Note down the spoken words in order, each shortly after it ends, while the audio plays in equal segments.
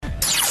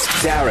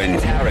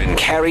Darren,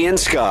 Kerry and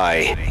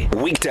Sky.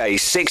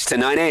 Weekdays 6 to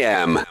 9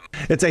 a.m.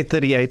 It's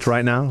 8:38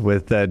 right now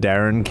with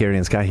Darren, Kerry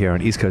and Sky here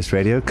on East Coast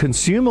Radio.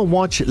 Consumer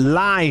Watch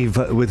live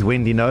with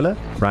Wendy Knowler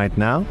right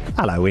now.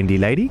 Hello, Wendy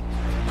lady.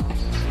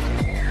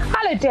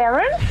 Hello,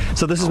 Darren.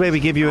 So this is where we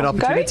give you an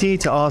opportunity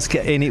to ask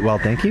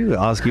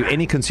ask you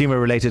any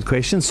consumer-related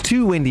questions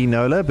to Wendy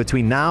Knowler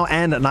between now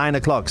and 9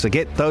 o'clock. So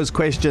get those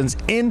questions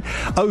in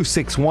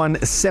 061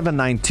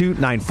 792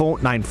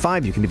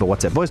 9495. You can leave a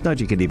WhatsApp voice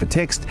note, you can leave a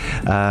text.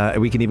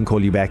 We can even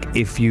call you back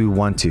if you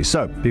want to.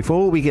 So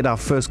before we get our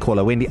first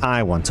caller, Wendy,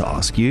 I want to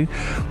ask you,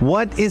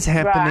 what is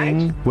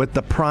happening with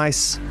the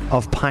price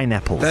of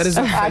pineapples? That is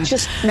a I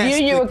just knew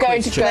you were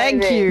going to go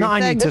Thank there. you. No, I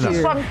need to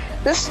know.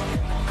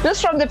 This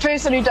from the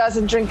person who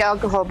doesn't drink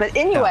alcohol. But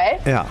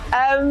anyway,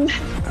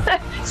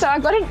 so I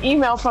got an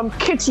email from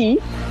Kitty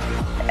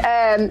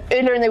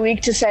earlier in the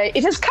week to say,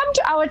 it has come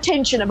to our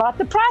attention about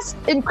the price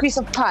increase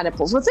of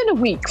pineapples within a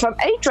week from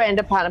 8 Rand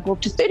a pineapple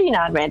to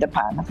 39 Rand a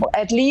pineapple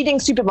at leading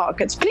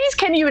supermarkets. Please,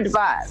 can you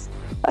advise?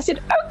 I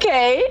said,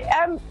 okay,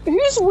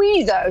 who's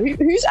we though?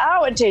 Who's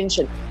our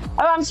attention?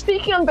 Oh, I'm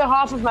speaking on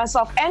behalf of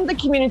myself and the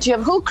community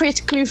of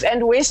Hillcrest, Kloof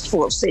and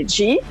Westford, said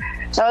she.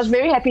 So I was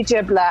very happy to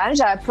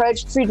oblige. I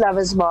approached Food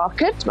Lovers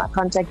Market, my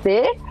contact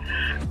there,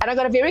 and I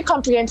got a very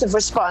comprehensive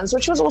response,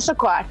 which was also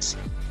quite,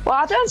 well,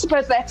 I don't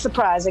suppose that's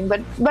surprising,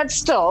 but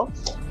still,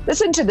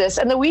 listen to this.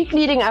 In the week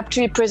leading up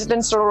to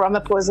President Cyril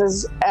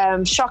Ramaphosa's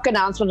shock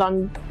announcement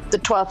on the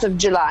 12th of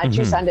July,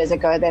 2 Sundays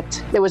ago,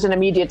 that there was an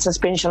immediate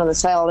suspension of the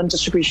sale and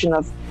distribution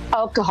of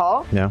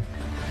alcohol. Yeah.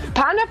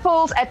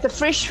 Pineapples at the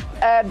fresh,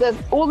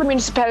 all the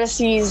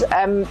municipalities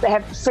they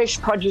have fresh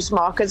produce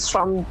markets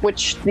from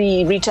which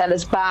the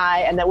retailers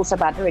buy, and they also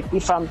buy directly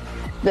from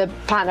the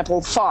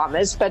pineapple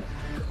farmers. But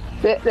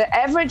the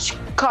average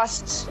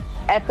cost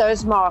at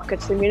those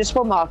markets, the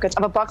municipal markets,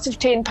 of a box of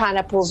 10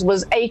 pineapples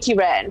was 80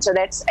 Rand. So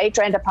that's 8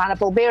 Rand a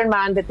pineapple. Bear in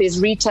mind that there's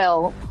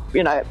retail,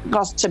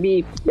 costs to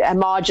be,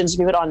 margins to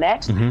be put on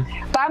that.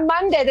 By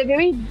Monday, the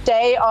very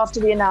day after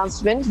the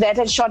announcement, that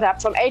had shot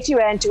up from 80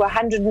 Rand to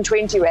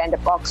 120 Rand a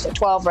box, or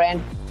 12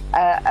 Rand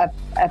a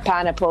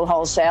pineapple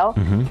wholesale.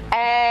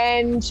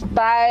 And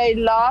by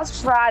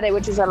last Friday,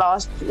 which is the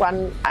last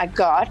one I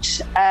got,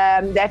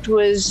 that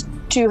was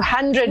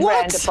 200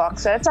 Rand a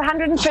box. So it's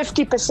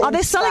 150%. Are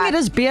they selling it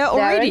as beer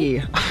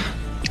already?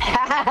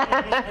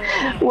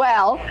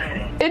 Well,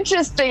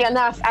 interesting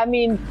enough, I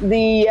mean,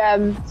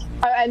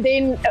 and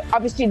then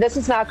obviously this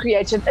has now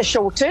created a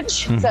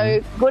shortage.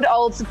 So good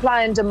old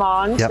supply and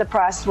demand, the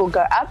price will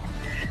go up.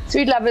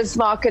 Food Lovers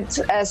Market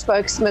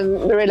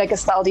spokesman Mirella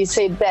Gastaldi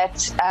said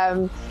that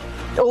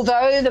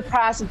although the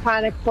price of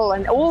pineapple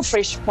and all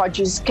fresh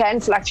produce can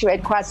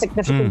fluctuate quite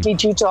significantly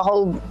due to a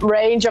whole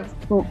range of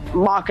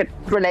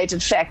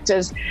market-related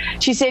factors,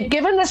 she said,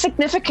 given the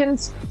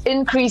significant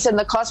increase in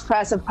the cost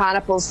price of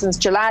pineapples since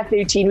July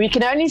 13, we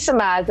can only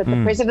surmise that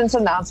the president's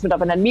announcement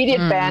of an immediate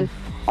ban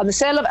on the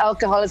sale of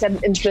alcohol has had an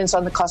influence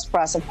on the cost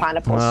price of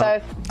pineapple. Well,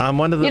 so I'm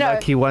one of the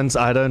lucky ones.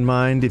 I don't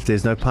mind if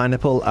there's no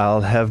pineapple.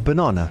 I'll have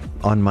banana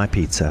on my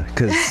pizza,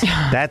 because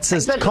that's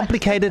as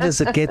complicated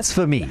as it gets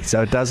for me.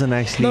 So it doesn't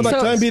actually. No, but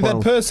don't be that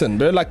person,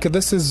 bro. Like,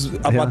 this is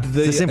about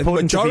the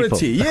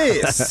majority.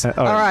 Yes.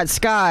 All right,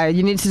 Sky,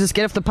 you need to just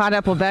get off the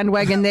pineapple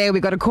bandwagon there.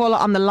 We got a caller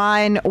on the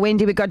line.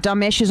 Wendy, we got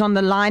Damesh is on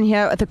the line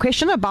here with a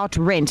question about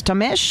rent.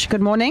 Damesh,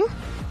 good morning.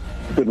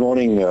 Good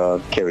morning,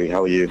 Kerry.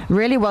 How are you?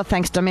 Really well,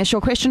 thanks, Damesh. Your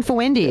question for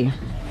Wendy.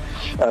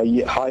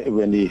 Hi,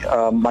 Wendy.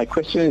 My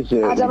question is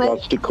in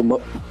regards to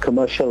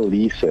commercial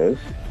leases.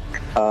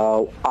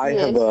 I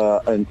have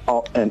an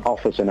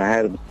office, and I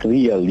had a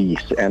 3-year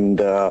lease,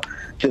 and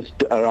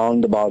just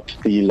around about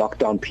the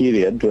lockdown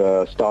period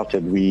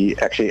started, we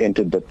actually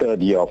entered the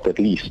 3rd year of that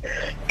lease.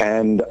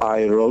 And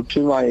I wrote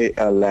to my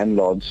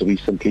landlords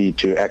recently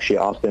to actually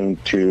ask them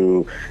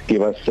to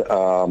give us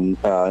an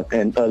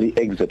early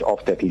exit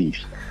of that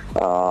lease.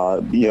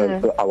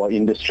 Our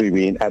industry,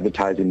 we in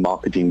advertising,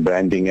 marketing,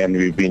 branding, and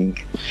we've been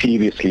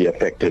seriously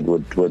affected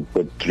with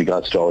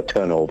regards to our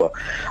turnover.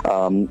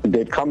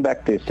 They've come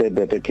back, they said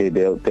that, okay,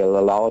 they'll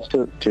allow us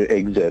to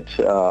exit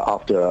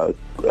after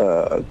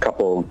a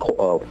couple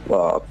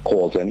of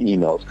calls and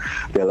emails.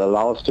 They'll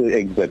allow us to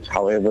exit.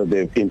 However,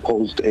 they've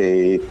imposed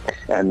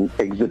an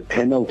exit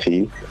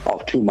penalty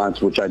of 2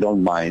 months, which I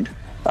don't mind.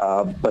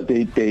 But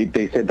they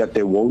said that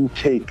they won't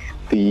take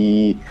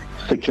the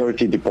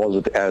security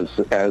deposit as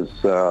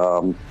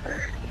a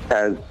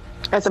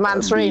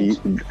month's rent,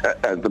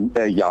 as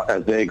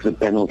the exit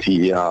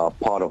penalty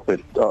part of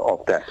it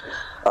of that.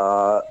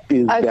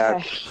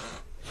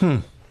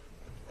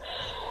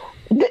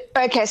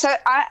 Okay, so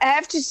I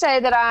have to say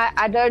that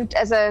I don't,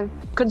 as a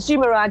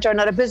consumer writer and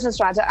not a business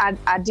writer,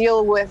 I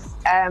deal with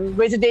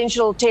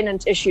residential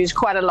tenant issues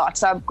quite a lot,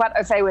 so I'm quite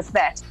au fait with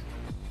that.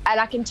 And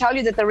I can tell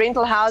you that the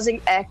Rental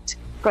Housing Act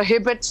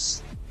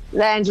prohibits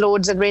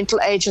landlords and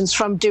rental agents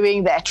from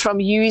doing that, from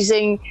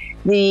using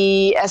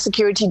the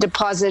security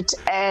deposit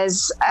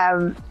as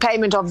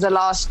payment of the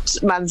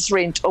last month's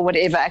rent or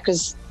whatever,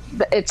 because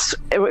it's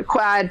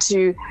required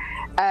to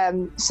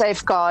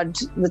safeguard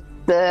the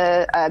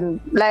the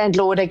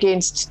landlord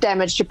against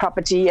damage to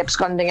property,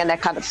 absconding, and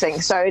that kind of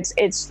thing. So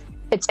it's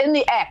in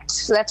the act.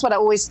 So that's what I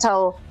always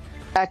tell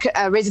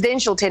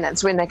residential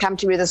tenants when they come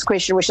to me with this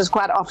question, which is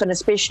quite often,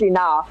 especially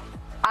now.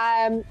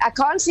 I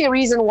can't see a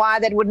reason why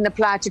that wouldn't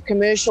apply to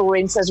commercial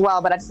rents as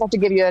well, but I just have to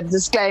give you a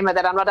disclaimer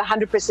that I'm not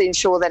 100%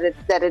 sure that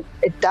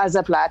it does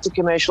apply to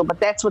commercial, but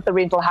that's what the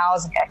Rental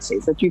Housing Act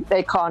says, that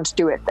they can't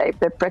do it.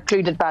 They're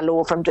precluded by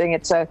law from doing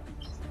it. So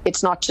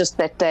it's not just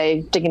that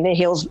they're digging their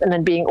heels and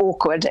then being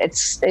awkward.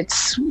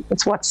 It's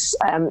what's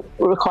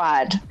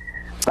required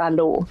by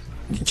law.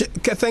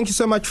 Thank you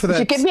so much for that.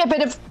 Could you give me a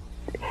bit of...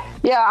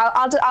 Yeah,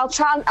 I'll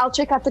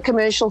check out the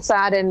commercial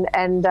side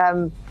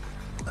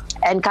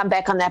and come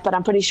back on that, but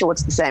I'm pretty sure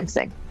it's the same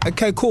thing.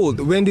 Okay, cool.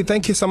 Wendy,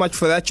 thank you so much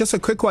for that. Just a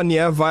quick one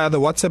here via the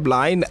WhatsApp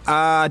line.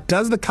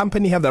 Does the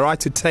company have the right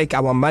to take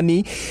our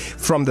money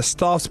from the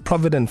staff's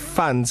provident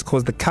funds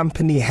because the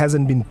company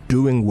hasn't been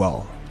doing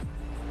well?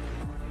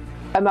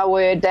 Oh, my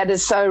word, that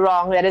is so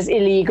wrong. That is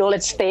illegal.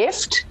 It's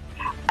theft.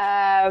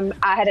 I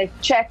had a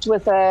chat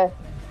with a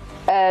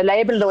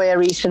labour lawyer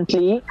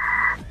recently,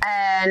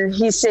 and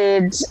he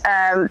said,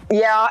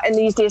 in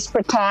these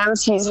desperate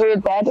times, he's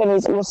heard that, and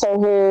he's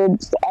also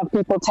heard of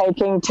people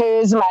taking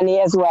TERS money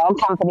as well,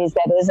 companies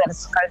that is.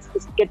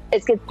 It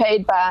gets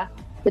paid by,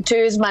 the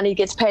TERS money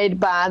gets paid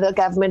by the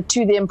government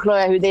to the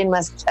employer, who then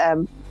must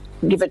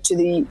give it to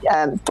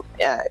the,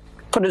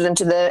 put it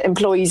into the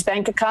employees'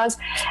 bank accounts.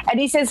 And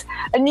he says,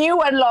 a new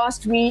one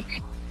last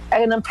week,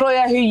 an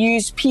employer who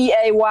used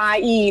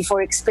PAYE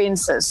for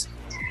expenses.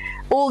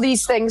 All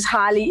these things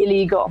highly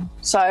illegal.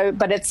 So,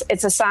 but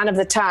it's a sign of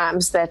the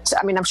times that,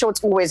 I mean, I'm sure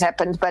it's always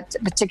happened, but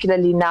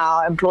particularly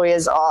now,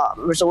 employers are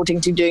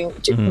resorting to doing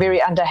very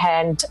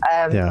underhand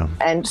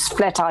and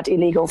flat out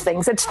illegal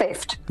things. It's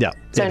theft. Yeah.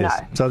 So no.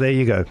 So there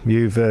you go.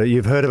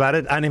 You've heard about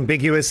it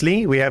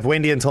unambiguously. We have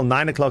Wendy until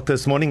 9 o'clock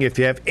this morning. If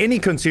you have any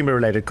consumer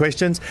related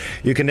questions,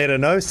 you can let her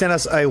know. Send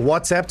us a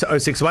WhatsApp to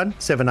 061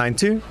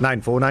 792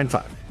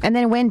 9495. And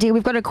then, Wendy,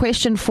 we've got a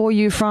question for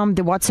you from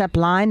the WhatsApp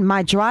line.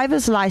 My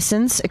driver's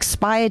license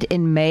expired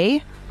in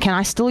May. Can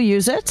I still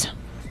use it?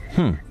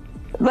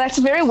 That's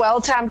a very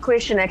well-timed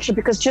question, actually,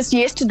 because just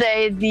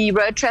yesterday, the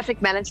Road Traffic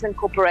Management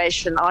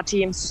Corporation,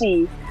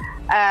 RTMC,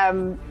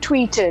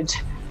 tweeted,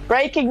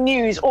 breaking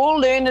news, all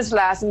learner's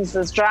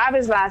licenses,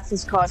 driver's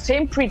license cards,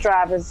 temporary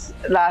driver's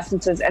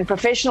licenses, and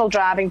professional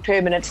driving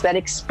permits that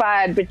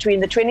expired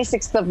between the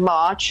 26th of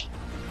March,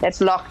 that's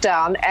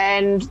lockdown,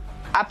 and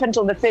up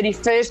until the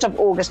 31st of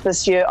August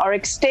this year, are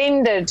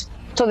extended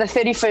till the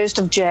 31st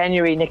of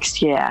January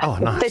next year. Oh,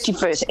 nice.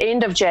 31st,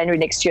 end of January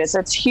next year.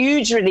 So it's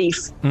huge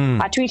relief.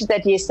 I tweeted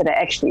that yesterday,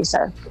 actually.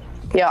 So,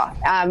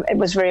 it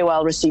was very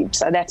well received.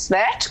 So that's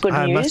that. Good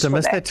news. I must have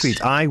missed that tweet.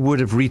 I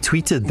would have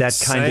retweeted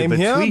that kind of a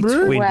tweet,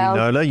 Wendy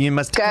Knowler. You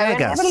must tag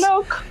us. Have a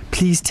look.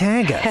 Please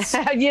tag us.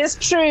 Yes,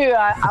 true.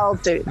 I'll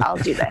do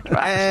that.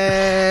 Right.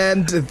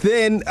 And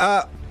then...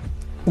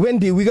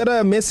 Wendy, we got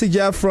a message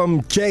here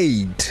from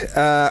Jade,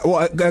 a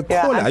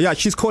caller. Yeah,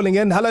 she's calling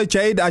in. Hello,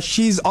 Jade.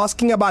 She's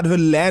asking about her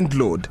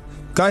landlord.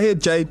 Go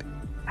ahead, Jade.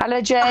 Hello,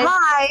 Jade.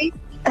 Hi,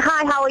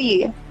 how are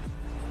you?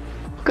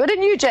 Good,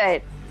 and you,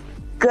 Jade?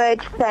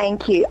 Good,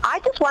 thank you. I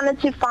just wanted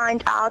to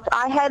find out,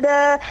 I had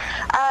a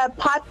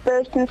pipe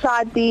burst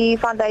inside the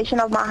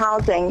foundation of my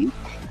housing,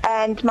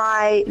 and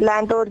my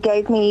landlord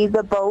gave me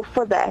the bill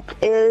for that.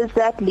 Is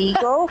that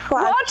legal for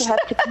us to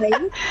have to pay?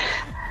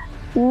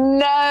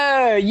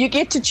 No, you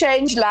get to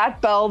change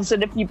light bulbs,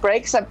 and if you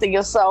break something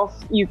yourself,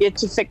 you get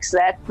to fix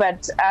that.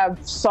 But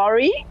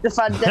sorry,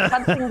 something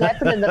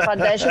happened in the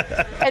foundation.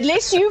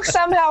 Unless you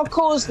somehow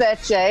caused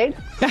that, Jade,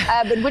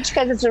 in which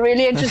case it's a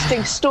really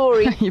interesting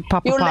story.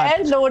 Your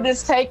landlord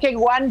is taking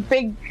one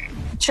big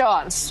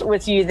chance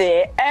with you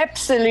there.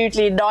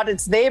 Absolutely not.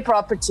 It's their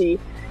property.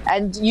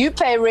 And you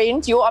pay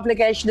rent. Your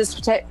obligation is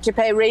to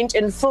pay rent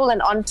in full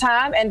and on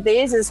time, and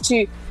theirs is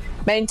to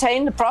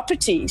maintain the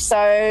property.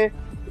 So...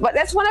 But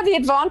that's one of the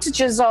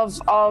advantages of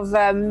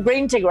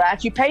renting,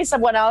 right? You pay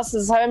someone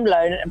else's home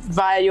loan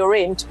via your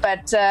rent,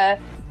 but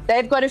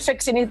they've got to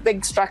fix any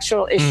big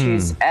structural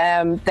issues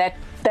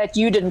that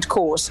you didn't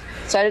cause.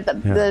 So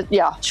the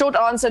short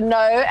answer, no.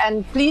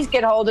 And please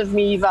get hold of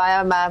me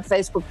via my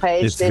Facebook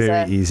page. It's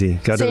very easy.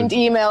 Send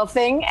email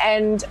thing,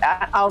 and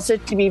I'll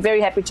certainly be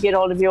very happy to get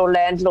hold of your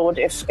landlord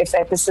if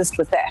they persist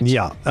with that.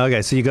 Yeah.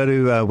 Okay. So you go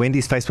to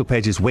Wendy's Facebook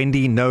page is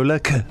Wendy Knowler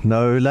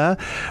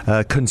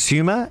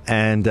Consumer,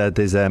 and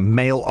there's a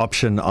mail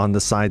option on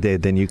the side there.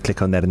 Then you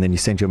click on that, and then you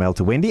send your mail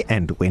to Wendy,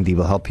 and Wendy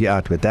will help you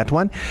out with that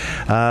one.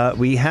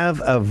 We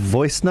have a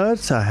voice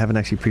note. I haven't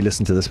actually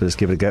pre-listened to this, but let's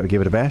give it a go. Give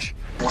it a bash.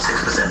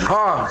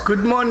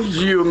 Good morning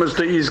to you,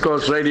 Mr. East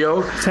Coast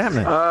Radio. What's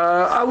happening?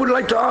 I would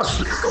like to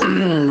ask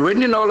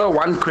Wendy Knowler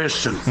one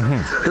question.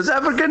 This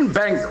African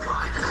bank,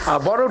 I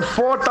borrowed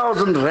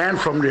 4,000 rand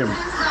from them.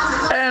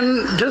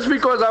 And just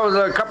because I was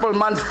a couple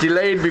months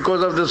delayed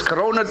because of this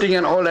corona thing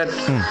and all that,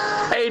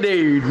 Hey,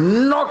 they're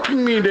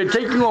knocking me. They're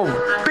taking off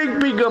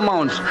big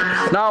amounts.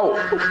 Now,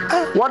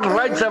 what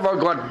rights have I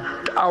got?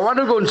 I want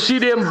to go and see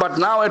them, but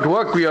now at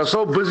work we are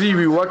so busy,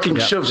 we're working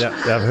shifts. Yeah,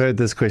 I've heard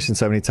this question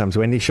so many times.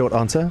 Wendy, short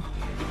answer?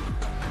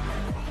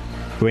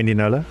 Wendy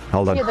Knowler,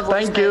 hold on.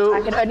 Thank you.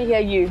 I can only hear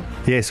you.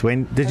 Yes,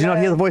 did you not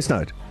hear the voice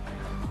note?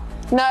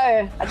 No,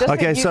 I just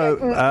okay.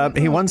 So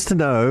he wants to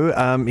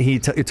know. He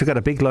took out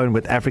a big loan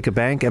with Africa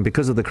Bank, and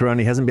because of the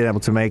corona, he hasn't been able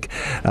to make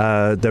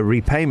the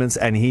repayments.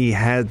 And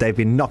they've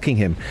been knocking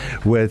him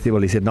with.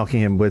 Well, he said knocking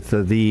him with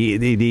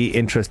the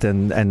interest,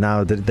 and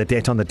now the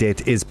debt on the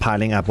debt is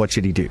piling up. What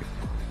should he do?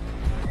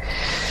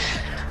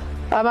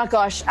 Oh my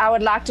gosh, I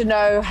would like to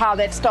know how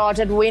that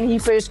started, when he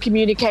first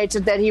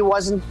communicated that he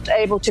wasn't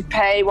able to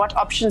pay, what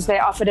options they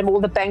offered him. All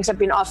the banks have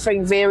been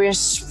offering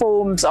various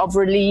forms of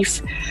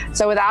relief.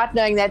 So without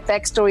knowing that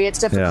backstory, it's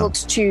difficult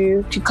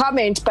to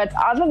comment. But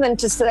other than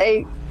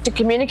to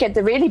communicate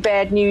the really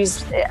bad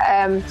news,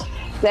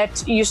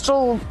 that you're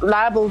still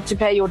liable to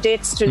pay your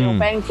debts to your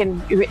bank and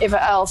whoever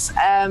else.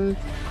 And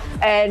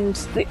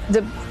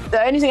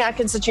the only thing I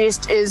can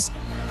suggest is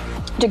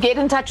to get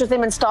in touch with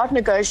them and start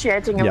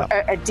negotiating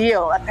a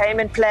deal, a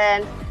payment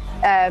plan,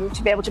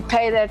 to be able to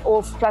pay that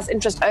off plus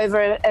interest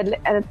over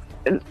a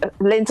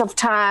length of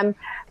time.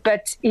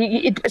 But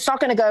it's not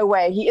going to go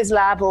away. He is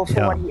liable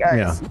for what he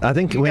owes. Yeah. I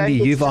think, Wendy,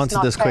 you've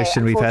answered this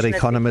question. We've had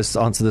economists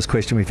answer this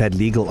question. We've had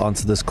legal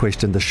answer this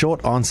question. The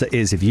short answer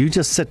is, if you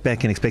just sit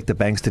back and expect the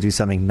banks to do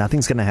something,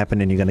 nothing's going to happen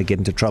and you're going to get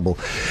into trouble.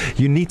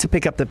 You need to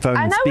pick up the phone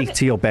and speak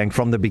to your bank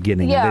from the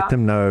beginning and let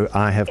them know,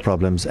 I have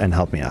problems and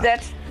help me out.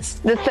 That's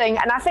the thing.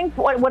 And I think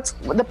what's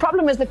the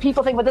problem is that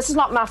people think, well, this is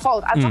not my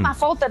fault. It's not my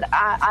fault that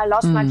I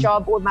lost my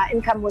job or my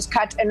income was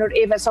cut and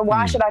whatever. So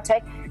why should I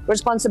take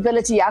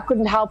responsibility? I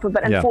couldn't help it.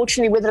 But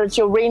unfortunately, whether it's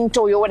your rent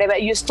or your whatever,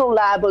 you're still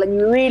liable, and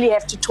you really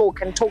have to talk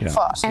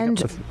fast. And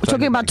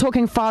talking about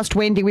talking fast,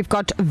 Wendy, we've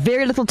got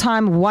very little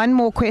time. One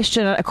more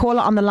question. A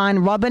caller on the line,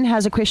 Robin,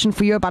 has a question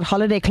for you about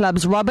holiday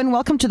clubs. Robin,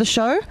 welcome to the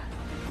show.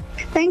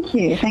 Thank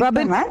you. Thank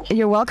Robin, you so much.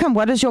 You're welcome.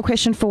 What is your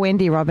question for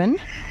Wendy, Robin?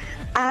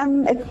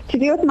 It's to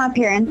do with my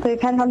parents. They've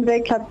had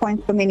holiday club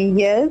points for many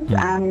years.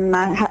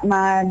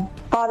 My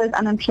father's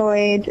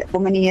unemployed for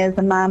many years,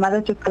 and my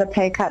mother's just got a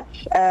pay cut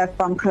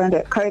from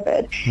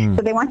COVID.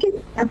 So they want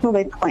to cancel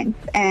their points.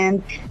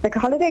 And the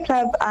holiday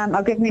club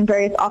are giving them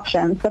various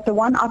options. But the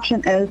one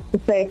option is to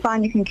say,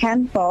 fine, you can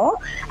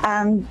cancel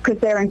because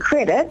they're in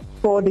credit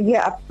for the year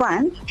up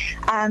front,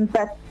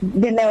 but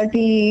then there would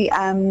be...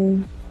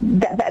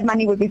 that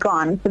money would be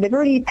gone. So they've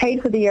already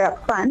paid for the year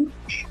up front,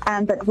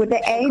 but would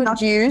they not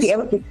be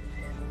able to...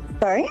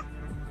 Sorry?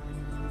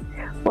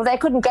 Well, they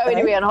couldn't go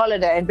anywhere on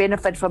holiday and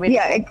benefit from it.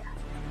 Yeah,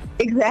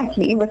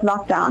 exactly, with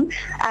lockdown.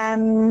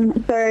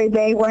 So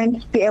they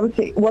won't be able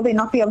to... Will they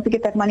not be able to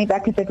get that money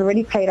back because they've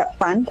already paid up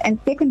front? And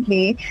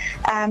secondly,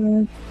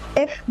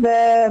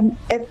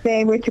 if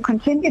they were to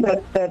continue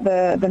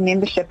the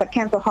membership but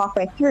cancel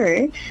halfway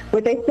through,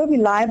 would they still be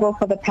liable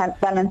for the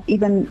balance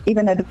even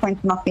though the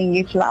points are not being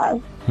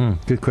utilised?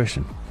 Good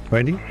question.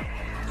 Wendy?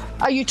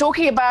 Are you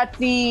talking about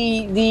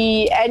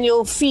the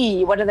annual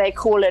fee? What do they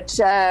call it?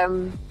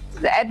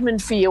 The admin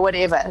fee or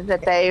whatever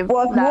that they're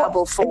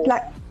liable for? It's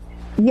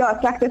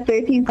like the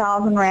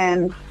 13,000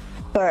 rand.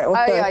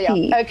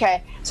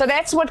 Okay. So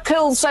that's what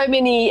kills so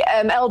many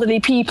elderly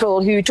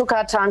people who took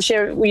out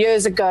timeshare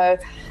years ago,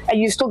 and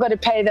you've still got to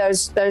pay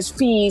those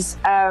fees,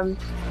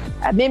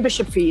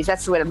 membership fees.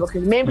 That's the word I'm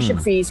looking for. Membership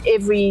fees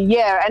every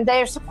year, and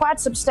they're quite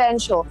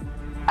substantial.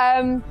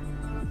 And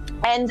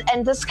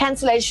this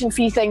cancellation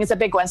fee thing is a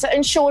big one. So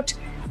in short,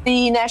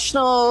 the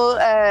National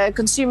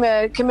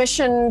Consumer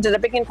Commission did a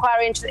big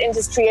inquiry into the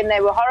industry, and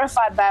they were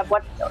horrified by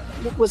what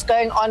was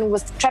going on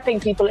with trapping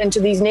people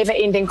into these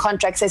never-ending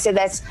contracts. They said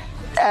that's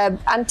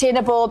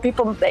untenable.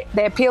 People,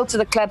 they appealed to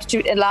the clubs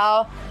to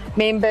allow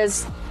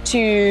members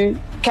to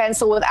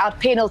cancel without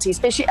penalty,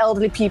 especially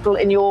elderly people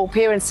in your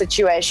parents'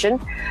 situation.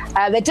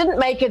 They didn't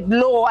make it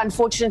law,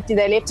 unfortunately.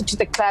 They left it to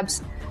the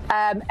clubs.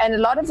 And a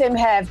lot of them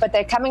have, but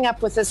they're coming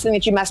up with this thing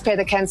that you must pay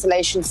the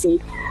cancellation fee.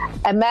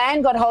 A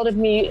man got hold of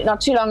me not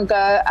too long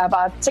ago,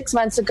 about 6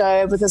 months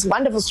ago, with this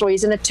wonderful story.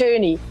 He's an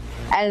attorney,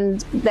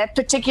 and that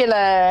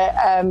particular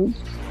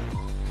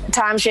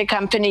timeshare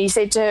company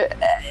said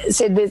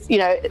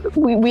that,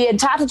 we're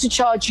entitled to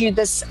charge you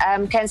this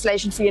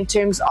cancellation fee in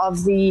terms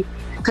of the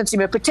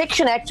Consumer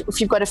Protection Act. If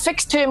you've got a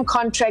fixed term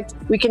contract,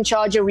 we can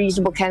charge a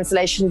reasonable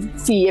cancellation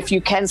fee if you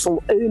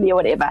cancel early or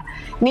whatever.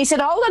 And he said,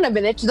 hold on a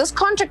minute, this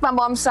contract my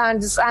mom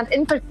signed is signed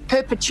in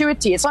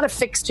perpetuity. It's not a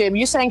fixed term.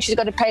 You're saying she's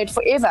got to pay it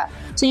forever.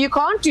 So you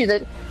can't do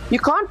that. You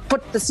can't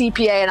put the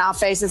CPA in our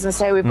faces and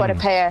say we've got to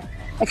pay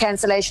a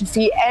cancellation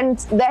fee. And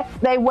that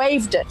they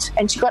waived it,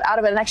 and she got out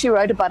of it and actually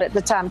wrote about it at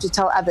the time to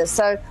tell others.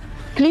 So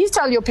please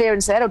tell your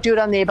parents that, or do it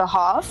on their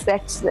behalf,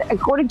 that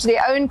according to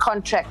their own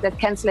contract, that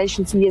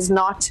cancellation fee is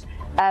not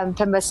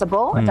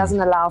permissible. It doesn't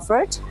allow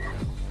for it.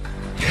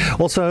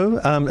 Also,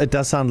 it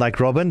does sound like,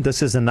 Robin,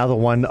 this is another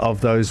one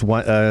of those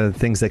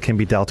things that can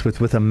be dealt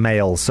with a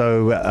mail.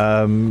 So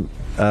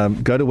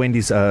go to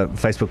Wendy's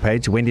Facebook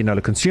page, Wendy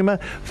Knowler Consumer,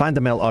 find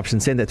the mail option,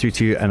 send that through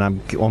to you, and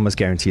I'm almost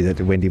guaranteed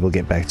that Wendy will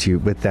get back to you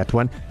with that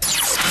one.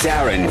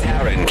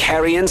 Darren,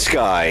 Kerry and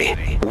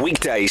Sky,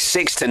 weekdays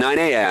 6 to 9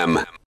 a.m.